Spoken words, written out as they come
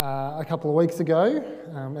A couple of weeks ago,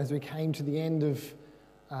 as we came to the end of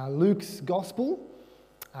Luke's Gospel.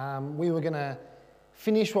 We were going to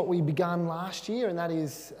finish what we began last year, and that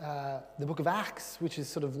is the book of Acts, which is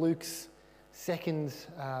sort of Luke's second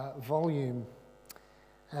volume.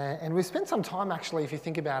 And we've spent some time, actually, if you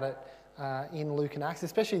think about it, in Luke and Acts,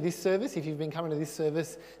 especially this service. If you've been coming to this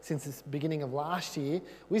service since the beginning of last year,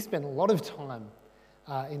 we spent a lot of time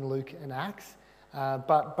in Luke and Acts.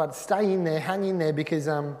 But stay in there, hang in there, because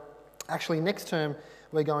actually next term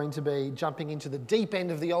we're going to be jumping into the deep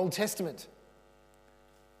end of the Old Testament.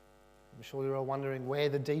 I'm sure you're all wondering where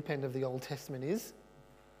the deep end of the Old Testament is.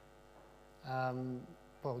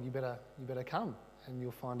 Well, you better come and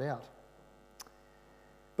you'll find out.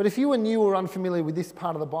 But if you are new or unfamiliar with this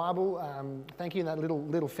part of the Bible, thank you in that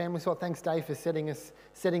little family slot. Thanks, Dave, for setting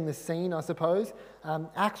the scene, I suppose.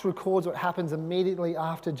 Acts records what happens immediately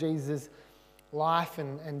after Jesus' life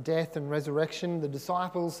and death and resurrection. The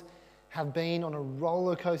disciples have been on a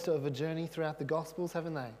roller coaster of a journey throughout the Gospels,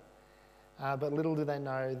 haven't they? But little do they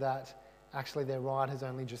know that actually their ride has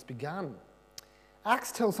only just begun.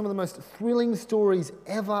 Acts tells some of the most thrilling stories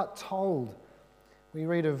ever told. We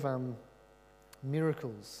read of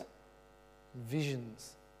miracles,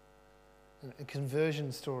 visions, and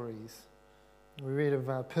conversion stories. We read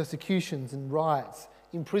of persecutions and riots,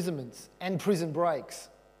 imprisonments and prison breaks.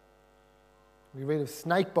 We read of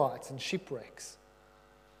snake bites and shipwrecks.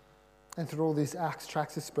 And through all this, Acts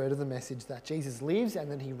tracks the spread of the message that Jesus lives and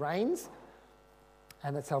that he reigns,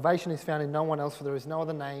 and that salvation is found in no one else, for there is no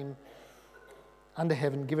other name under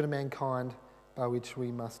heaven given to mankind by which we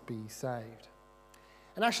must be saved.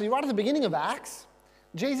 And actually, right at the beginning of Acts,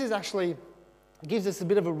 Jesus actually gives us a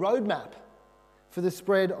bit of a roadmap for the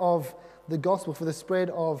spread of the gospel, for the spread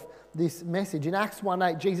of this message. In Acts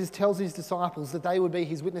 1:8, Jesus tells his disciples that they would be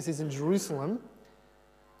his witnesses in Jerusalem,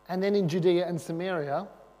 and then in Judea and Samaria,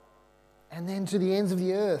 and then to the ends of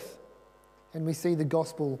the earth. And we see the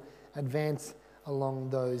gospel advance along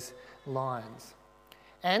those lines.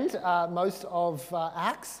 And most of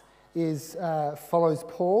Acts follows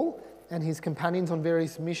Paul and his companions on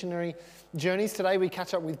various missionary journeys. Today we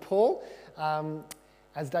catch up with Paul,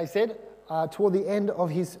 as Dave said, toward the end of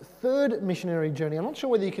his third missionary journey. I'm not sure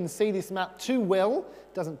whether you can see this map too well,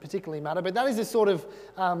 doesn't particularly matter, but that is a sort of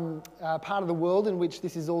part of the world in which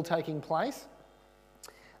this is all taking place.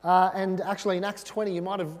 And actually in Acts 20, you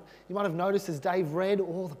might have noticed as Dave read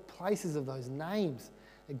all the places of those names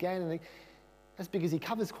again and again. That's because he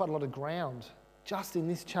covers quite a lot of ground just in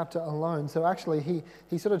this chapter alone. So actually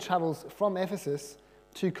he sort of travels from Ephesus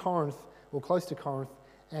to Corinth, or close to Corinth,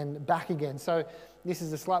 and back again. So this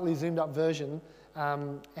is a slightly zoomed up version.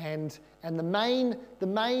 And the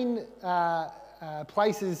main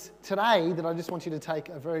places today that I just want you to take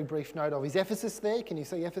a very brief note of is Ephesus there. Can you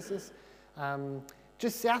see Ephesus?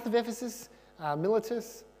 Just south of Ephesus,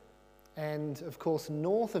 Miletus, and of course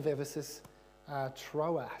north of Ephesus,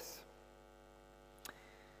 Troas.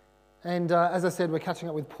 And as I said, we're catching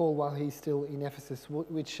up with Paul while he's still in Ephesus,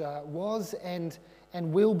 which was and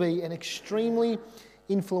will be an extremely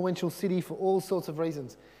influential city for all sorts of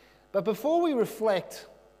reasons. But before we reflect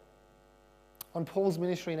on Paul's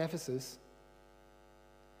ministry in Ephesus,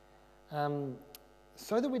 so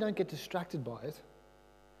that we don't get distracted by it,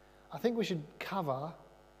 I think we should cover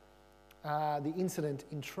the incident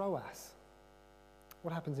in Troas.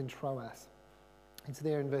 What happens in Troas? It's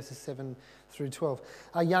there in verses 7 through 12.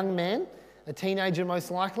 A young man, a teenager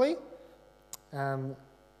most likely, named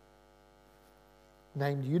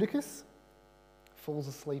Eutychus, falls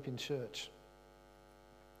asleep in church.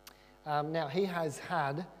 Now, he has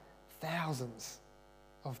had thousands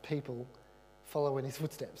of people follow in his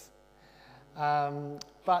footsteps.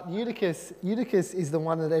 But Eutychus is the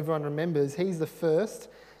one that everyone remembers. He's the first,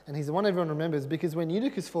 and he's the one everyone remembers because when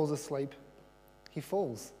Eutychus falls asleep, he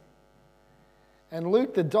falls. And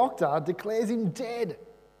Luke, the doctor, declares him dead.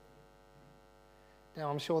 Now,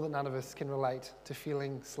 I'm sure that none of us can relate to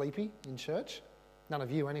feeling sleepy in church. None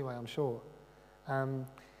of you anyway, I'm sure.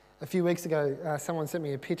 A few weeks ago, someone sent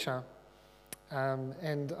me a picture,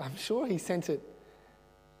 and I'm sure he sent it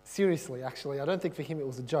seriously, actually. I don't think for him it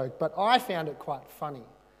was a joke, but I found it quite funny.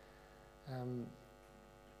 I'm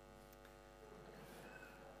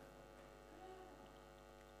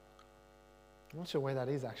not sure where that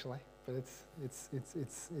is, actually, but it's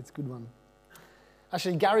a good one.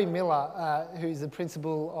 Actually, Gary Miller, who's the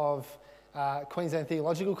principal of Queensland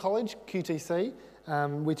Theological College, QTC,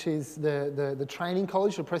 which is the training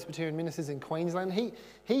college for Presbyterian ministers in Queensland,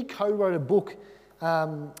 he co-wrote a book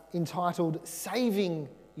entitled Saving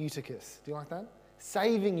Eutychus. Do you like that?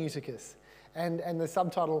 Saving Eutychus. And the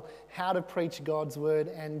subtitle, How to Preach God's Word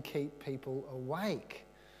and Keep People Awake.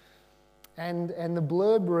 And the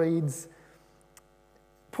blurb reads,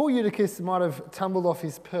 Paul Eutychus might have tumbled off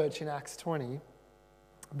his perch in Acts 20,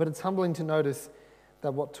 but it's humbling to notice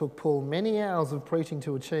that what took Paul many hours of preaching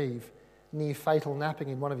to achieve, near fatal napping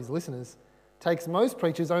in one of his listeners, takes most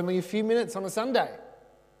preachers only a few minutes on a Sunday.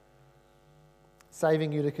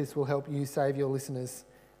 Saving Eutychus will help you save your listeners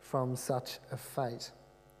from such a fate.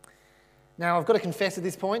 Now, I've got to confess at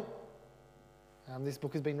this point, this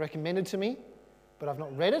book has been recommended to me, but I've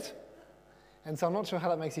not read it, and so I'm not sure how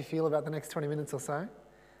that makes you feel about the next 20 minutes or so,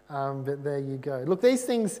 but there you go. Look, these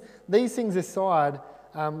things aside,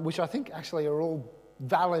 which I think actually are all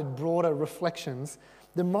valid, broader reflections,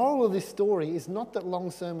 the moral of this story is not that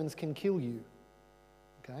long sermons can kill you.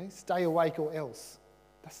 Okay? Stay awake or else.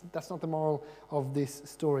 That's not the moral of this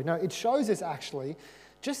story. No, it shows us actually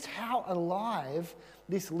just how alive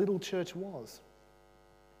this little church was.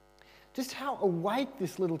 Just how awake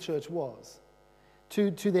this little church was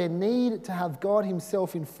to their need to have God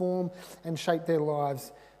himself inform and shape their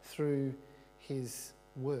lives through his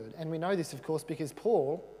word. And we know this, of course, because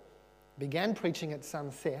Paul began preaching at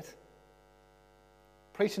sunset,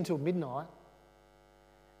 preached until midnight,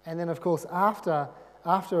 and then, of course, after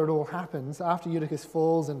it all happens, after Eutychus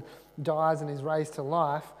falls and dies and is raised to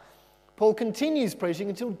life, Paul continues preaching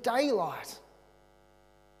until daylight.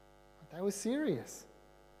 They were serious.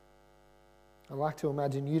 I like to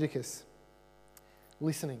imagine Eutychus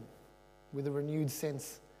listening with a renewed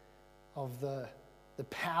sense of the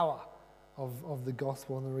power of the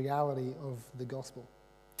gospel and the reality of the gospel.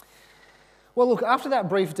 Well, look, after that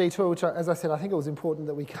brief detour, which, as I said, I think it was important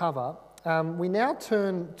that we cover, we now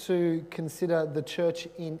turn to consider the church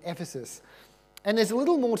in Ephesus. And there's a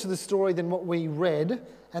little more to the story than what we read,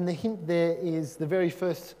 and the hint there is the very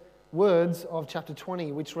first words of chapter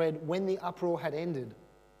 20, which read, "When the uproar had ended."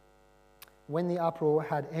 When the uproar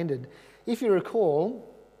had ended. If you recall,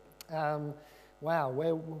 when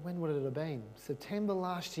would it have been? September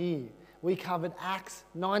last year. We covered Acts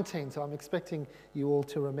 19, so I'm expecting you all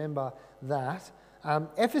to remember that.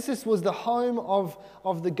 Ephesus was the home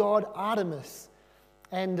of the god Artemis,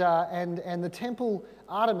 and the temple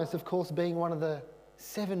Artemis, of course, being one of the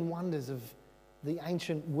 7 wonders of the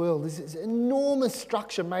ancient world. This enormous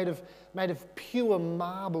structure made of pure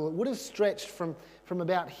marble. It would have stretched from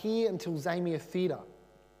about here until Zamia Theatre.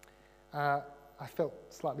 I felt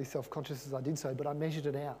slightly self-conscious as I did so, but I measured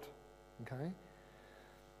it out. Okay.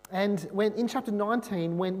 And when in chapter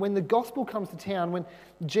 19, when the gospel comes to town, when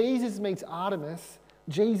Jesus meets Artemis,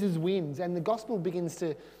 Jesus wins, and the gospel begins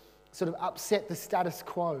to sort of upset the status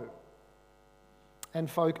quo. And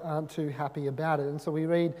folk aren't too happy about it. And so we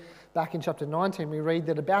read back in chapter 19, we read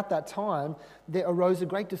that about that time, there arose a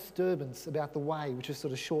great disturbance about the way, which is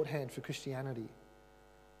sort of shorthand for Christianity.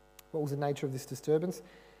 What was the nature of this disturbance?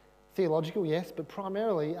 Theological, yes, but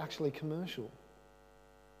primarily actually commercial.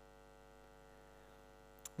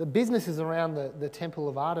 The businesses around the temple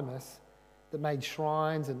of Artemis that made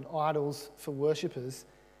shrines and idols for worshippers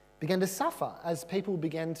began to suffer as people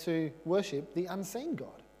began to worship the unseen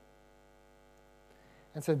God.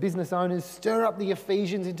 And so business owners stir up the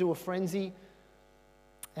Ephesians into a frenzy,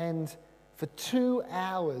 and for 2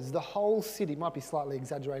 hours, the whole city, might be slightly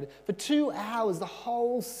exaggerated, for 2 hours, the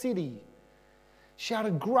whole city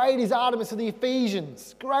shouted, "Great is Artemis of the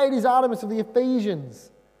Ephesians! Great is Artemis of the Ephesians!"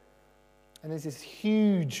 And there's this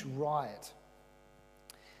huge riot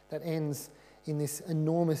that ends in this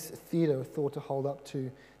enormous theatre thought to hold up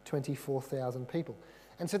to 24,000 people.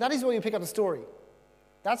 And so that is where you pick up the story.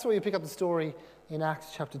 That's where you pick up the story in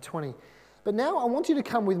Acts chapter 20. But now I want you to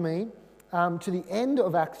come with me to the end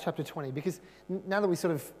of Acts chapter 20, because now that we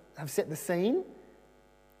sort of have set the scene,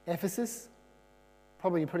 Ephesus,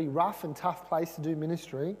 probably a pretty rough and tough place to do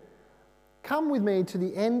ministry, come with me to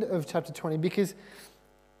the end of chapter 20, because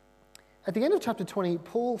at the end of chapter 20,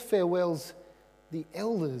 Paul farewells the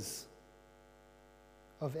elders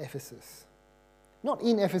of Ephesus. Not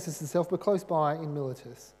in Ephesus itself, but close by in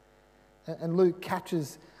Miletus. And Luke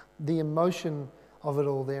captures the emotion of it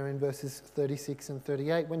all there in verses 36 and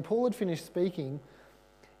 38. When Paul had finished speaking,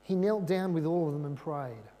 he knelt down with all of them and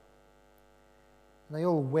prayed. And they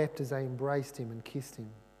all wept as they embraced him and kissed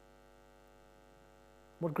him.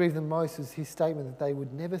 What grieved them most was his statement that they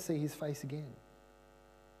would never see his face again.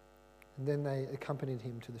 And then they accompanied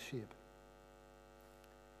him to the ship.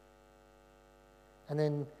 And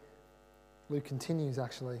then Luke continues,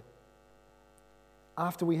 actually.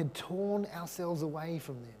 After we had torn ourselves away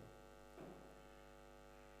from them.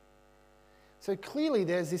 So clearly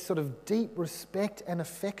there's this sort of deep respect and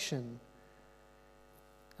affection.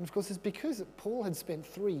 And of course it's because Paul had spent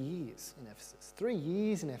 3 years in Ephesus. 3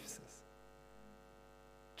 years in Ephesus.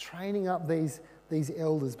 Training up these these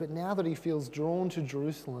elders, but now that he feels drawn to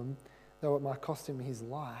Jerusalem, though it might cost him his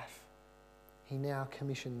life, he now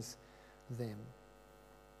commissions them.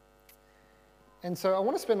 And so I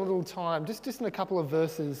want to spend a little time just in a couple of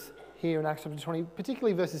verses here in Acts chapter 20,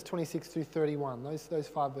 particularly verses 26 through 31, those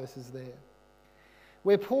 5 verses there,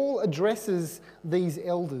 where Paul addresses these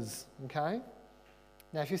elders, okay?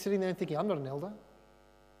 Now, if you're sitting there and thinking, I'm not an elder,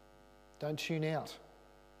 don't tune out,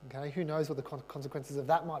 okay? Who knows what the consequences of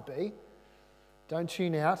that might be? Don't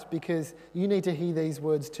tune out, because you need to hear these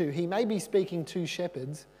words too. He may be speaking to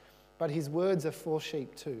shepherds, but his words are for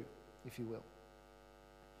sheep too, if you will.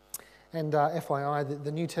 And FYI,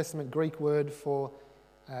 the New Testament Greek word for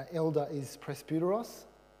elder is presbyteros.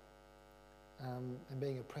 And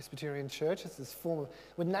being a Presbyterian church, it's this form of,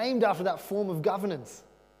 we're named after that form of governance.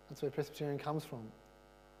 That's where Presbyterian comes from.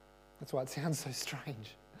 That's why it sounds so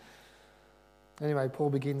strange. Anyway, Paul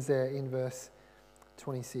begins there in verse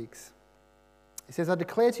 26. He says, I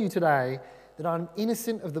declare to you today that I'm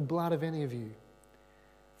innocent of the blood of any of you.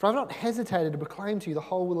 For I've not hesitated to proclaim to you the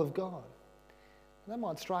whole will of God. That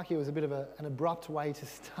might strike you as a bit of an abrupt way to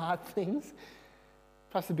start things,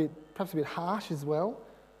 perhaps a bit harsh as well.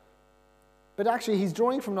 But actually, he's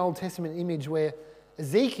drawing from an Old Testament image where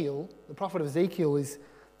Ezekiel, the prophet of Ezekiel, is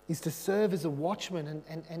to serve as a watchman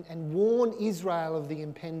and warn Israel of the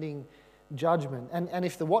impending judgment. And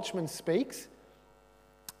if the watchman speaks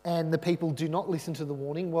and the people do not listen to the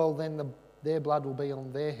warning, well, then their blood will be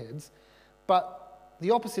on their heads. But the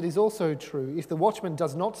opposite is also true. If the watchman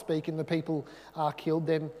does not speak and the people are killed,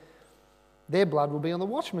 then their blood will be on the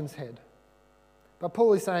watchman's head. But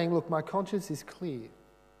Paul is saying, look, my conscience is clear.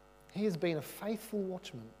 He has been a faithful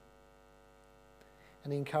watchman.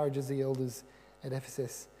 And he encourages the elders at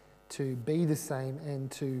Ephesus to be the same and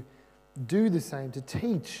to do the same, to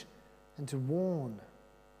teach and to warn.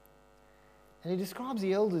 And he describes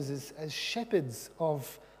the elders as shepherds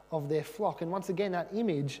of their flock. And once again, that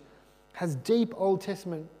image has deep Old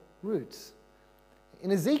Testament roots.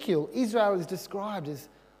 In Ezekiel, Israel is described as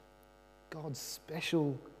God's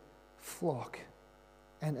special flock.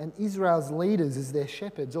 And Israel's leaders as their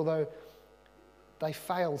shepherds, although they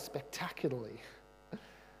fail spectacularly.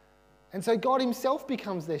 And so God himself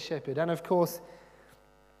becomes their shepherd. And of course,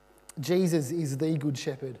 Jesus is the good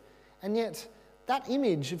shepherd. And yet, that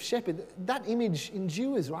image of shepherd, that image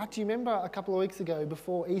endures, right? Do you remember a couple of weeks ago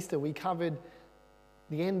before Easter, we covered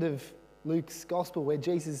the end of Luke's gospel where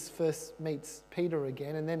Jesus first meets Peter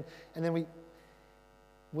again, and then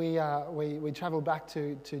we travelled back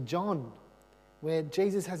to John, where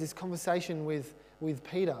Jesus has this conversation with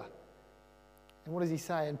Peter. And what does he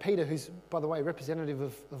say? And Peter, who's, by the way, representative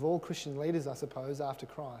of all Christian leaders, I suppose, after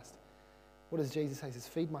Christ, what does Jesus say? He says,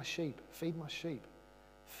 feed my sheep, feed my sheep,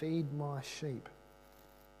 feed my sheep.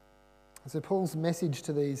 And so Paul's message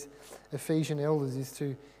to these Ephesian elders is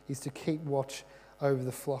to keep watch over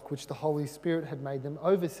the flock, which the Holy Spirit had made them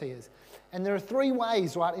overseers. And there are 3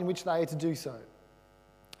 ways, right, in which they are to do so.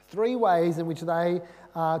 3 ways in which they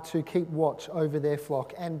are to keep watch over their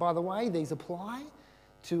flock. And by the way, these apply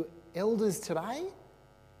to elders today.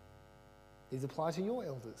 These apply to your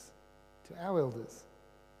elders, to our elders.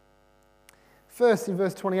 First, in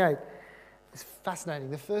verse 28, it's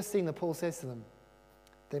fascinating. The first thing that Paul says to them,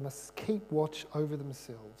 they must keep watch over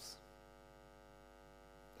themselves.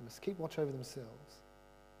 They must keep watch over themselves.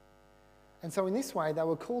 And so in this way, they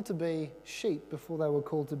were called to be sheep before they were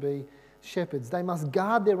called to be shepherds. They must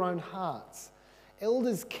guard their own hearts.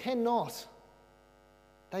 Elders cannot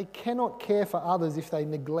care for others if they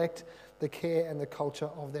neglect the care and the culture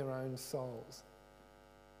of their own souls.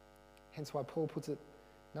 Hence why Paul puts it,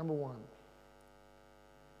 number 1.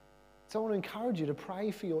 So I want to encourage you to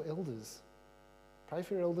pray for your elders. Pray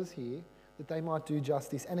for your elders here that they might do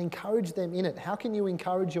justice and encourage them in it. How can you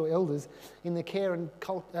encourage your elders in the care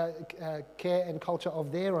and culture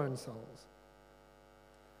of their own souls?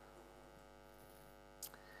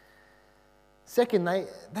 Second,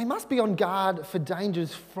 they must be on guard for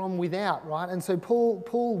dangers from without, right? And so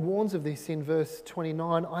Paul warns of this in verse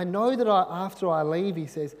 29. I know that after I leave, he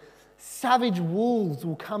says, savage wolves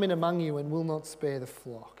will come in among you and will not spare the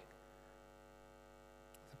flock.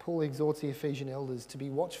 Paul exhorts the Ephesian elders to be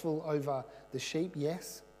watchful over the sheep,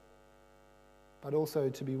 yes, but also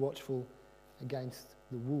to be watchful against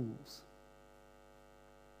the wolves.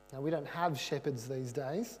 Now, we don't have shepherds these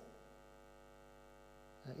days,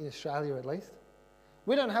 in Australia at least.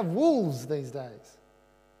 We don't have wolves these days.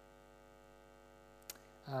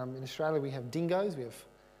 In Australia, we have dingoes, we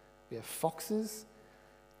have foxes.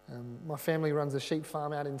 My family runs a sheep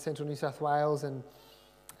farm out in central New South Wales, and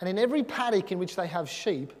in every paddock in which they have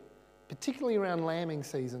sheep, particularly around lambing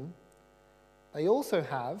season, they also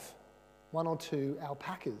have one or two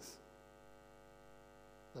alpacas,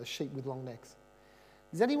 those sheep with long necks.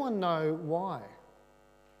 Does anyone know why?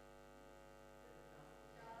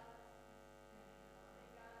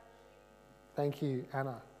 Thank you,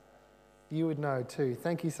 Anna. You would know too.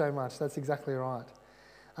 Thank you so much. That's exactly right.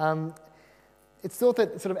 It's thought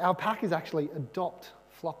that sort of alpacas actually adopt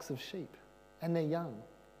flocks of sheep and they're young,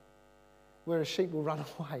 whereas sheep will run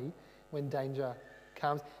away when danger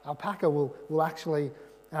comes. Alpaca will actually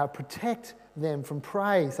protect them from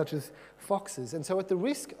prey such as foxes. And so at the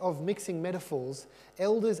risk of mixing metaphors,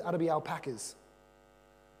 elders are to be alpacas.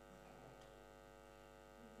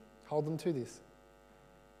 Hold them to this.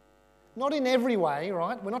 Not in every way,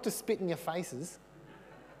 right? We're not to spit in your faces.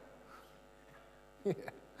 Yeah.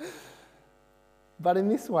 But in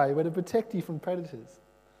this way, we're to protect you from predators.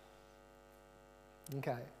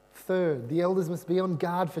 Okay. Third, the elders must be on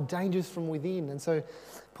guard for dangers from within. And so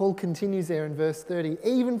Paul continues there in verse 30.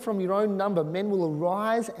 Even from your own number, men will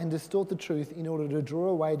arise and distort the truth in order to draw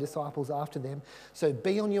away disciples after them. So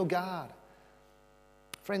be on your guard.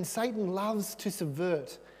 Friends, Satan loves to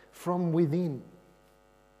subvert from within.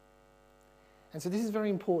 And so this is very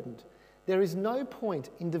important. There is no point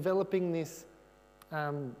in developing this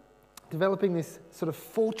sort of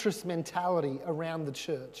fortress mentality around the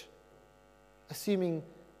church, assuming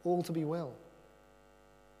all to be well.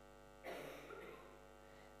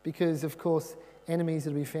 Because, of course, enemies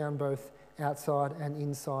are to be found both outside and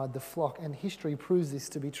inside the flock, and history proves this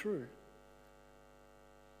to be true.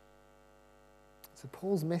 So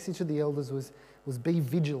Paul's message to the elders was be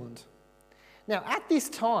vigilant. Now, at this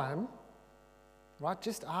time, right,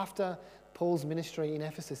 just after Paul's ministry in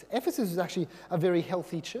Ephesus was actually a very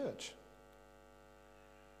healthy church.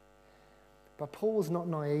 But Paul was not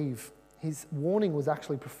naive. His warning was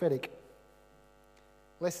actually prophetic.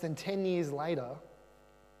 Less than 10 years later,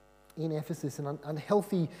 in Ephesus, an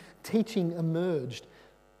unhealthy teaching emerged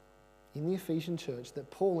in the Ephesian church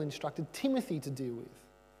that Paul instructed Timothy to deal with.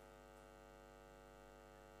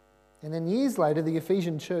 And then years later, the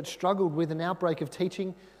Ephesian church struggled with an outbreak of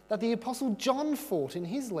teaching that the Apostle John fought in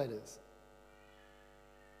his letters.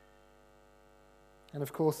 And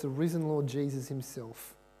of course, the risen Lord Jesus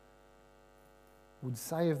himself would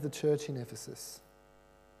say of the church in Ephesus,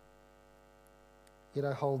 "Yet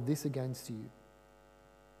I hold this against you.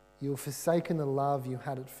 You have forsaken the love you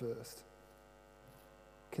had at first.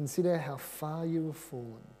 Consider how far you have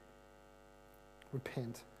fallen.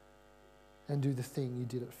 Repent and do the thing you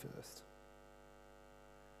did at first."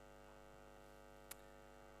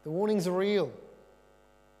 The warnings are real,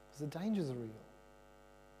 because the dangers are real.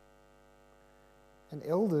 And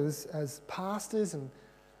elders, as pastors and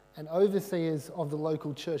overseers of the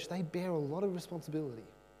local church, they bear a lot of responsibility.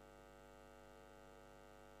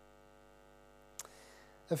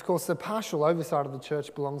 Of course, the partial oversight of the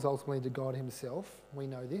church belongs ultimately to God himself. We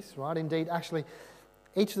know this, right? Indeed, actually,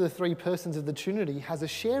 each of the three persons of the Trinity has a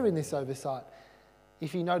share in this oversight.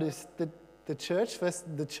 If you notice that the church,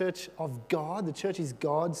 first the church of God, the church is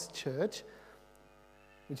God's church,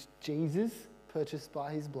 which Jesus purchased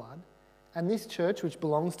by his blood. And this church, which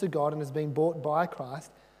belongs to God and has been bought by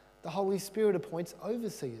Christ, the Holy Spirit appoints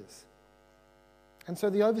overseers. And so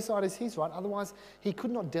the oversight is his, right? Otherwise, he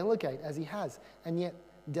could not delegate as he has, and yet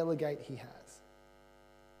delegate he has.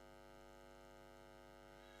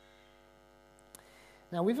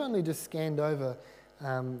 Now, we've only just scanned over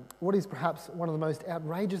what is perhaps one of the most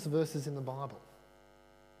outrageous verses in the Bible.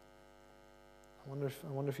 I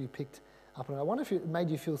wonder if you picked up on it. I wonder if it made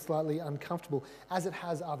you feel slightly uncomfortable, as it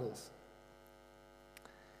has others.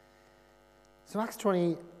 So Acts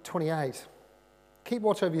 20:28, keep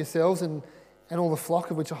watch over yourselves and all the flock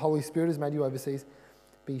of which the Holy Spirit has made you overseers.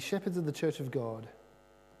 Be shepherds of the church of God,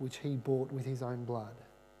 which he bought with his own blood.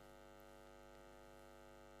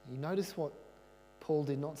 You notice what Paul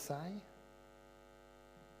did not say?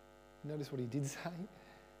 Notice what he did say?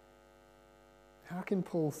 How can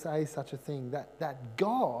Paul say such a thing? That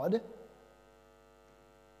God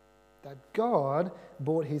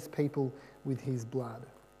bought his people with his blood.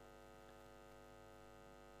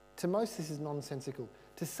 To most, this is nonsensical.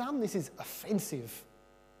 To some, this is offensive.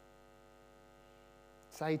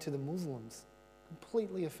 Say to the Muslims,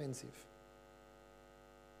 completely offensive.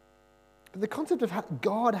 But the concept of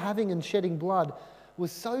God having and shedding blood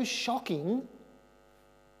was so shocking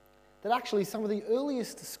that actually some of the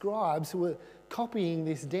earliest scribes who were copying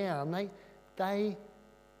this down, they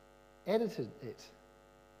edited it.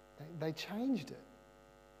 They changed it.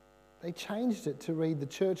 They changed it to read the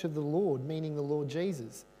Church of the Lord, meaning the Lord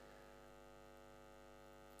Jesus.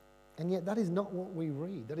 And yet that is not what we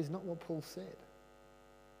read. That is not what Paul said.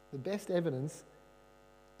 The best evidence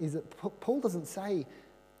is that Paul doesn't say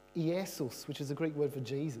Iesus, which is a Greek word for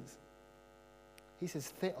Jesus. He says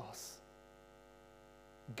theos,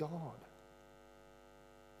 God.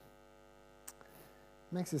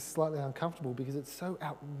 Makes us slightly uncomfortable because it's so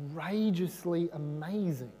outrageously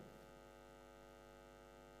amazing.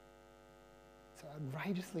 So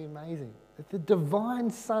outrageously amazing that the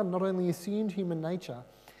divine Son not only assumed human nature,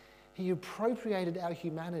 he appropriated our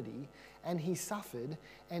humanity and he suffered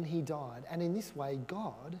and he died. And in this way,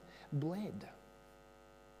 God bled.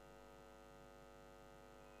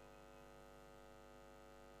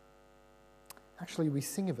 Actually, we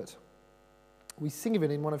sing of it. We sing of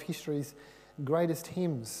it in one of history's greatest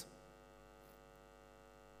hymns.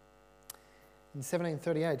 In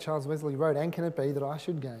 1738, Charles Wesley wrote, "And can it be that I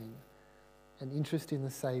should gain an interest in the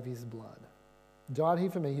Saviour's blood? Died he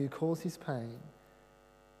for me who caused his pain,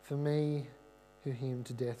 for me who him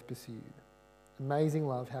to death pursued. Amazing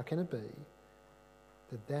love, how can it be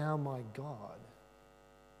that thou, my God,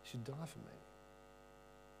 should die for me?"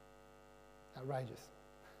 Outrageous.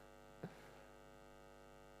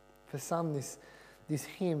 For some, this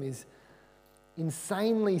hymn is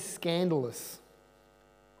insanely scandalous.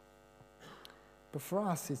 But for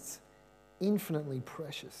us, it's infinitely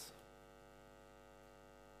precious.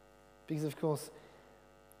 Because, of course,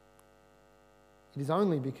 it is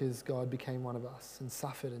only because God became one of us and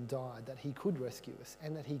suffered and died that he could rescue us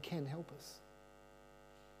and that he can help us.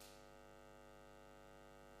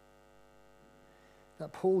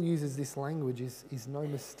 That Paul uses this language is no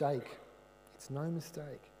mistake. It's no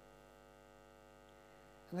mistake.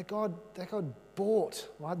 And that God bought,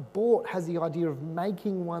 right? Bought has the idea of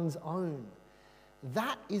making one's own.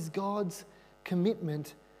 That is God's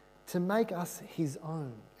commitment to make us his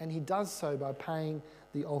own. And he does so by paying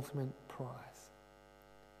the ultimate price.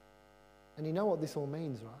 And you know what this all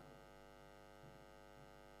means, right?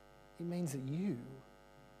 It means that you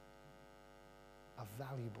are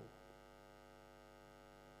valuable.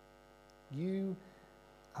 You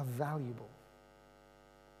are valuable.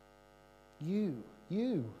 You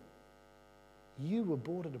were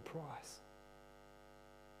bought at a price.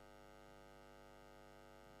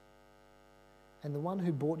 And the one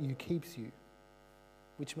who bought you keeps you,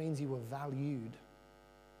 which means you were valued.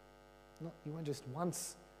 You weren't just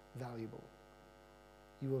once valuable.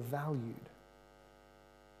 You were valued.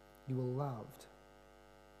 You were loved.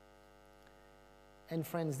 And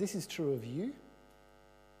friends, this is true of you.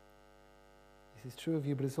 This is true of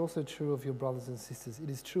you, but it's also true of your brothers and sisters. It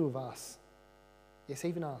is true of us. Yes,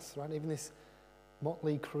 even us, right? Even this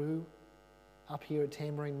motley crew up here at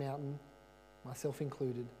Tambourine Mountain, myself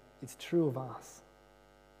included. It's true of us.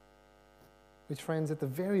 Which, friends, at the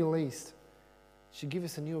very least, should give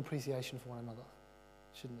us a new appreciation for one another,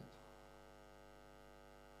 shouldn't it?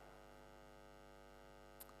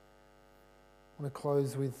 I want to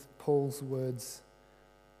close with Paul's words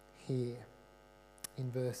here in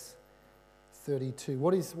verse 32.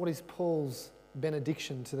 What is Paul's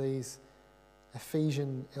benediction to these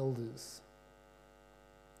Ephesian elders?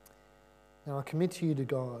 "Now I commit to you to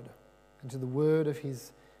God and to the word of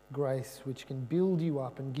his grace, which can build you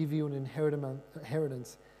up and give you an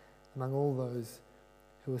inheritance among all those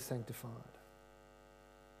who are sanctified."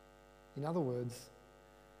 In other words,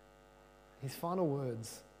 his final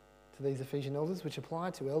words to these Ephesian elders, which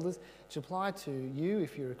apply to elders, which apply to you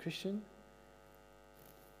if you're a Christian: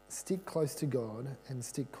 stick close to God and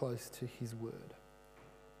stick close to his word.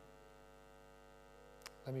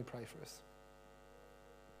 Let me pray for us.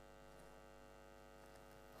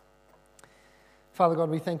 Father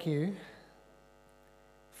God, we thank you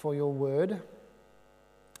for your word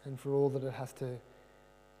and for all that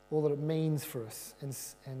it means for us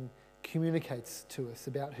and communicates to us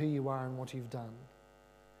about who you are and what you've done.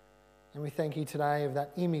 And we thank you today of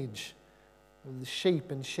that image of the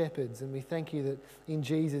sheep and shepherds, and we thank you that in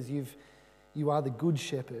Jesus you are the good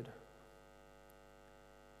shepherd.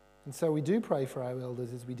 And so we do pray for our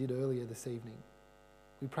elders as we did earlier this evening.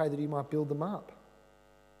 We pray that you might build them up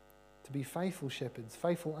to be faithful shepherds,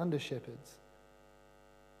 faithful under shepherds.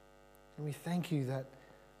 And we thank you that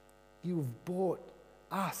you have bought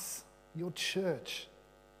us, your church,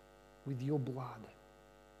 with your blood.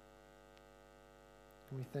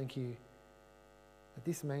 And we thank you that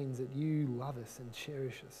this means that you love us and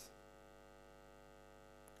cherish us.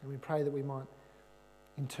 And we pray that we might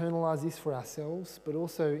internalize this for ourselves, but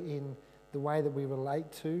also in the way that we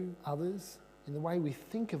relate to others, in the way we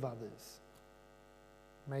think of others.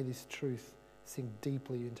 May this truth sink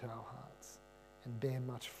deeply into our hearts and bear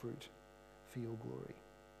much fruit for your glory.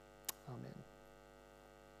 Amen.